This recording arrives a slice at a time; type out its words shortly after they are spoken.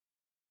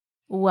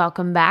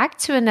Welcome back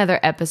to another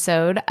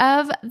episode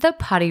of the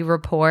Potty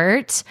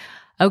Report.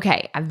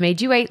 Okay, I've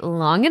made you wait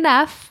long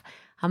enough.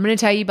 I'm going to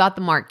tell you about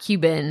the Mark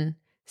Cuban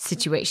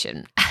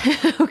situation.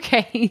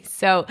 Okay,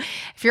 so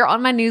if you're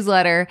on my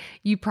newsletter,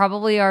 you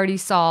probably already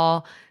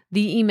saw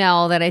the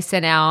email that I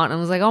sent out and I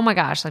was like, oh my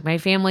gosh, like my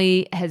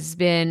family has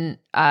been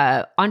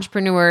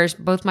entrepreneurs.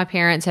 Both my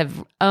parents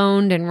have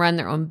owned and run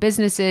their own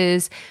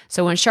businesses.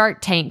 So when Shark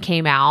Tank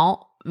came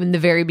out, in the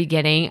very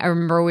beginning, I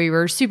remember we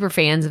were super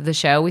fans of the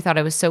show. We thought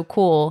it was so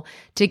cool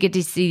to get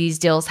to see these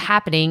deals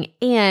happening.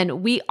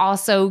 And we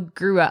also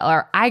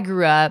I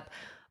grew up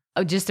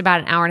just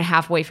about an hour and a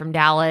half away from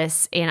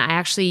Dallas. And I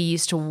actually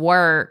used to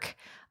work.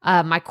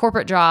 My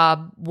corporate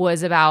job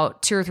was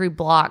about 2 or 3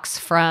 blocks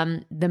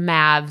from the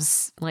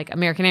Mavs, like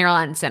American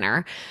Airlines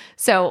Center.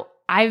 So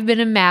I've been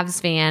a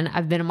Mavs fan.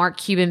 I've been a Mark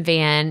Cuban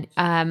fan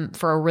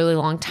for a really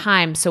long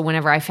time. So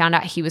whenever I found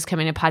out he was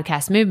coming to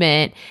Podcast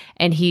Movement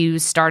and he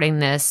was starting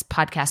this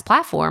podcast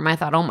platform, I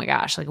thought, oh my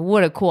gosh, like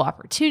what a cool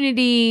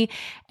opportunity.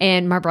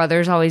 And my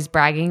brother's always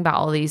bragging about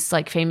all these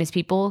like famous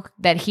people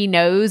that he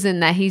knows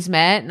and that he's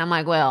met. And I'm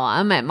like, well,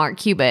 I met Mark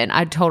Cuban.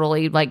 I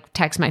totally like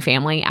text my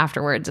family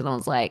afterwards and I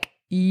was like,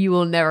 you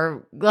will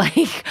never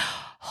like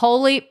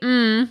holy,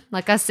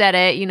 like I said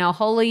it,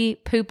 holy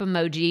poop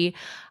emoji.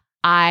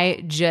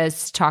 I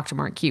just talked to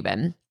Mark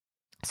Cuban.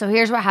 So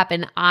here's what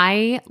happened.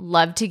 I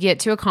love to get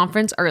to a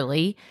conference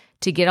early,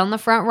 to get on the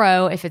front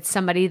row if it's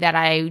somebody that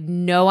I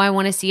know I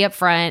want to see up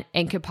front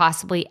and could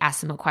possibly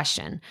ask them a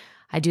question.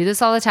 I do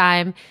this all the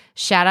time.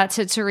 Shout out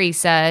to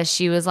Teresa.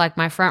 She was like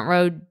my front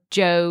row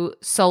Joe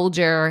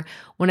soldier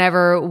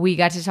whenever we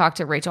got to talk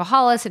to Rachel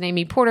Hollis and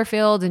Amy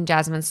Porterfield and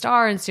Jasmine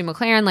Starr and Sue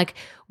McLaren. Like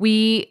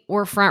we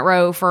were front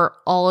row for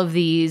all of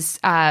these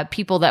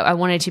people that I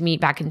wanted to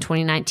meet back in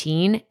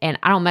 2019. And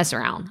I don't mess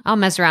around. I'll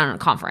mess around in a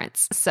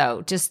conference.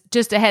 So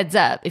just a heads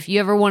up. If you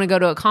ever want to go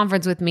to a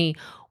conference with me,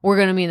 we're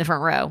going to be in the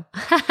front row.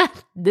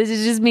 This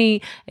is just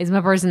me. It's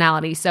my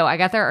personality. So I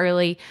got there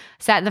early,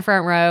 sat in the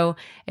front row.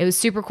 It was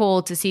super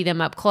cool to see them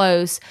up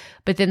close.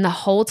 But then the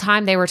whole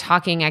time they were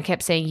talking, I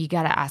kept saying, you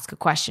got to ask a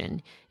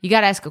question. You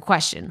got to ask a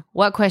question.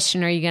 What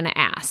question are you going to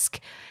ask?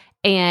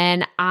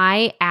 And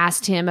I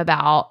asked him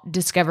about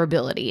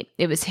discoverability.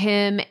 It was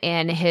him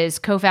and his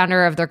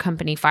co-founder of their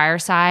company,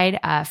 Fireside,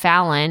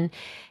 Fallon.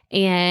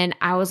 And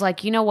I was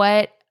like, you know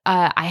what?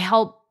 I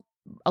help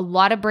a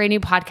lot of brand new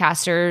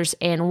podcasters,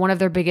 and one of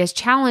their biggest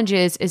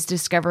challenges is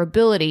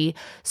discoverability.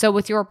 So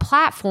with your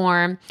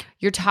platform,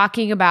 you're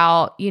talking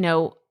about,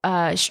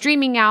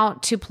 streaming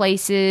out to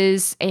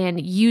places and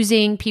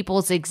using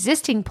people's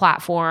existing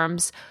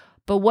platforms.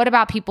 But what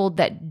about people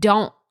that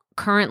don't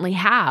currently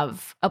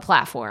have a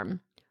platform,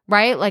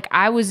 right? Like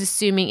I was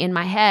assuming in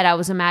my head, I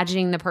was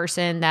imagining the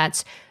person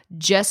that's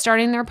just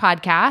starting their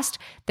podcast.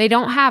 They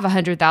don't have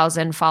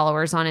 100,000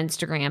 followers on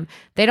Instagram.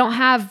 They don't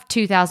have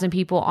 2,000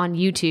 people on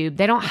YouTube.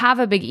 They don't have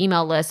a big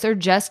email list. They're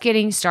just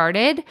getting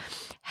started.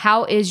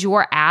 How is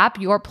your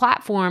app, your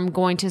platform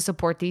going to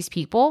support these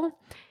people?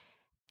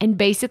 And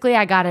basically,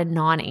 I got a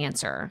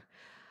non-answer.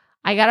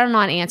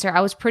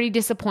 I was pretty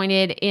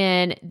disappointed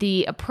in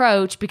the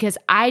approach because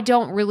I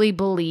don't really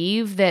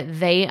believe that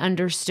they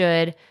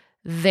understood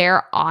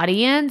their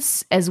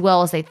audience as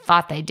well as they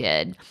thought they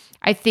did.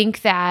 I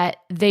think that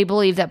they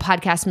believe that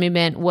Podcast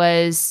Movement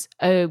was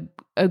a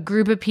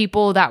group of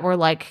people that were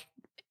like,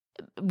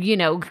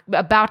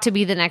 about to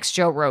be the next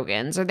Joe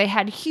Rogans, or they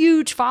had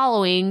huge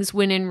followings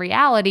when in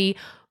reality,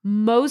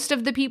 most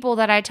of the people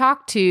that I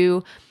talked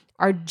to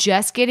are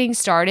just getting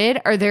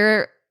started, or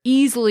they're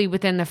easily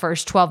within the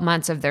first 12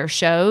 months of their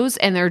shows.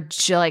 And they're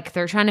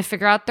trying to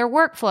figure out their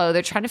workflow.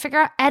 They're trying to figure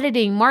out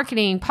editing,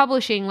 marketing,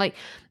 publishing. Like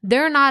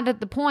they're not at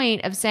the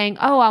point of saying,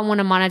 oh, I want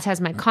to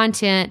monetize my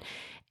content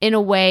in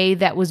a way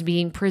that was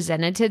being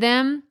presented to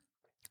them.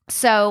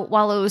 So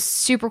while it was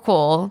super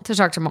cool to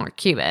talk to Mark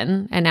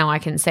Cuban, and now I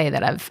can say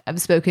that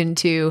I've spoken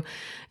to,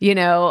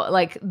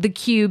 like the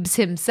Cubes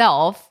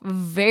himself,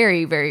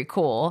 very, very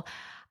cool.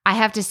 I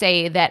have to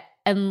say that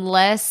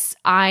unless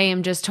I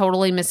am just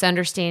totally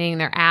misunderstanding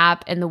their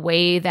app and the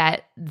way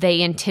that they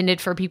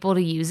intended for people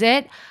to use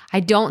it, I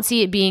don't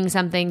see it being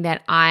something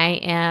that I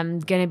am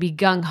going to be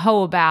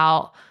gung-ho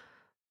about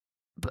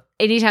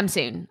anytime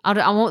soon.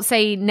 I won't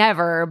say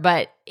never,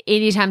 but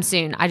anytime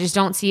soon. I just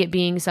don't see it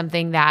being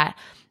something that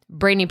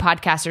brand new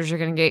podcasters are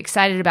going to get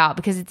excited about,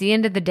 because at the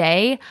end of the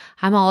day,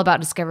 I'm all about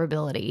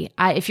discoverability.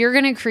 If you're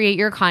going to create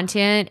your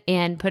content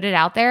and put it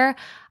out there,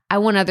 I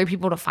want other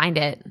people to find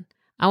it.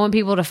 I want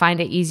people to find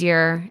it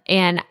easier.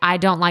 And I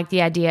don't like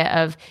the idea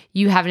of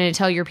you having to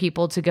tell your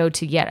people to go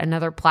to yet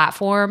another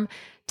platform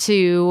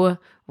to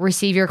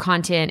receive your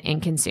content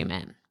and consume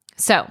it.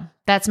 So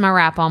that's my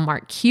wrap on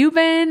Mark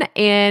Cuban.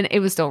 And it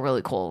was still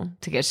really cool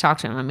to get to talk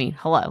to him. I mean,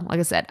 hello. Like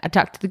I said, I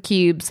talked to the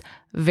Cubes.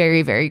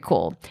 Very, very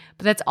cool.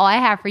 But that's all I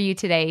have for you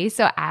today.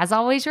 So as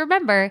always,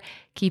 remember,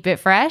 keep it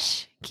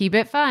fresh, keep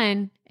it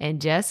fun,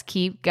 and just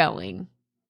keep going.